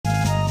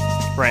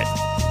Right.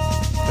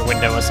 The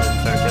window wasn't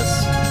in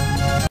focus.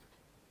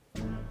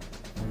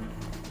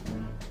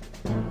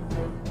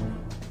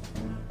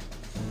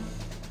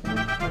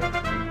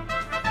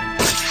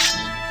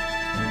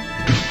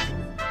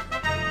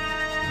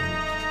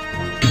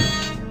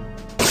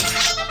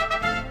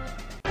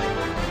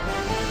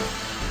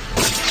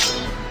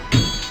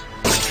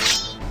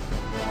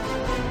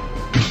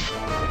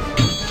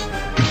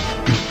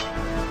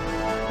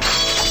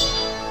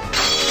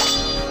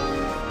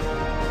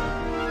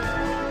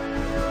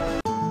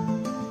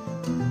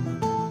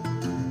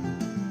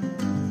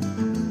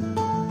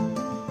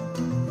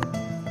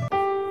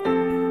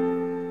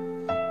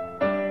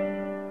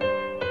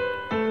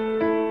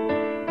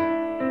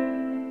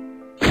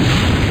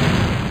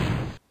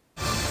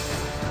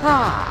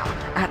 Ah,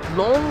 at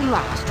long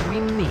last we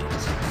meet.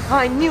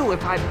 I knew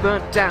if I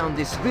burnt down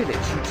this village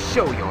you'd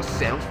show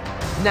yourself.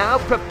 Now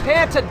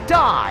prepare to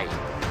die!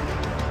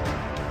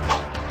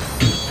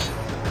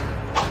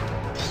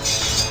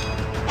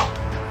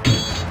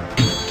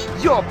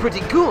 You're pretty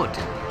good.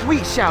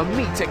 We shall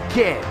meet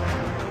again.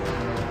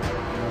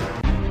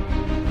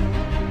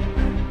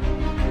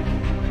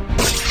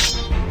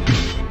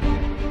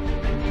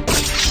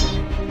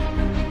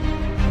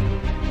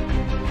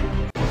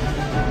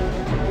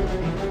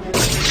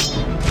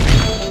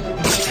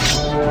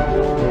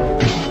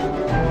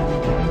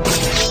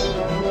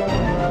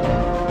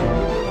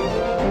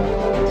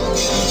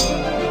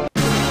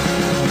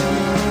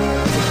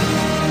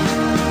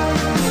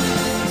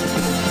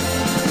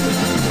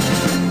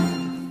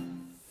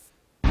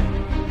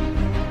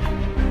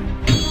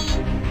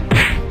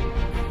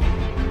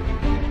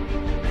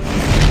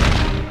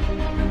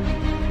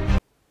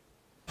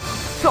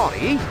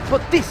 Sorry,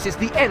 but this is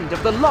the end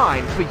of the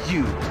line for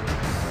you.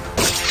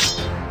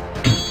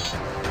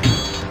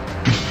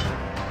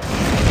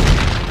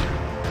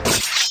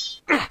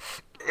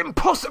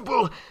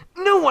 Impossible!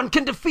 No one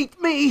can defeat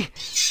me!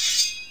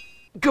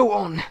 Go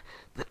on.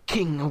 The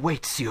king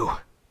awaits you.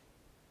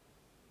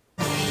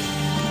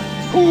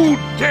 Who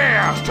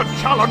dares to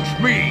challenge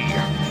me?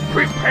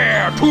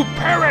 Prepare to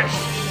perish,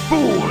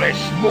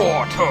 foolish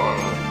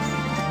mortal!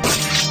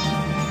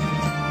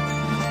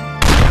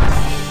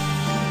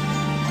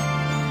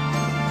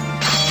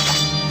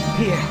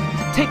 Here,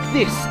 take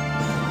this.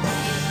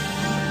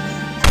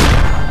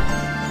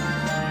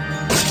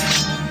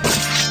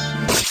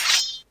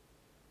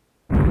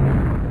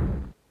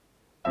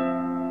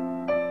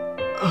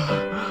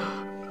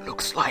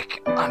 Looks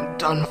like I'm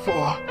done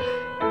for.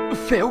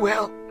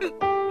 Farewell,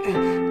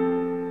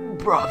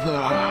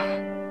 brother.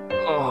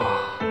 Oh.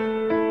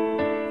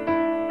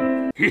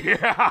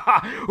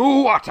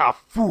 What a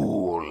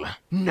fool!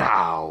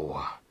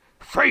 Now,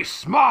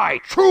 face my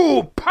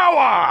true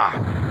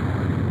power!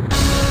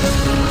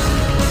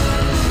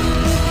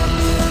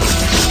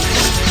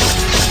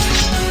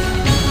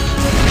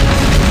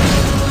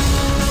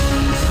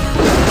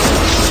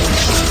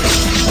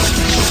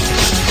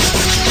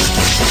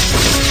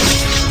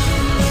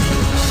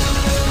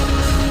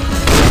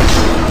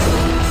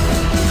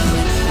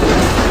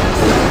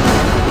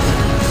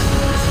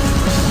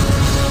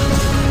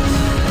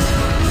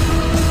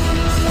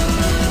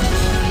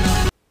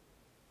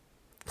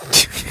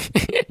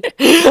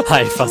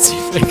 Hi, Fuzzy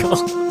Fickle.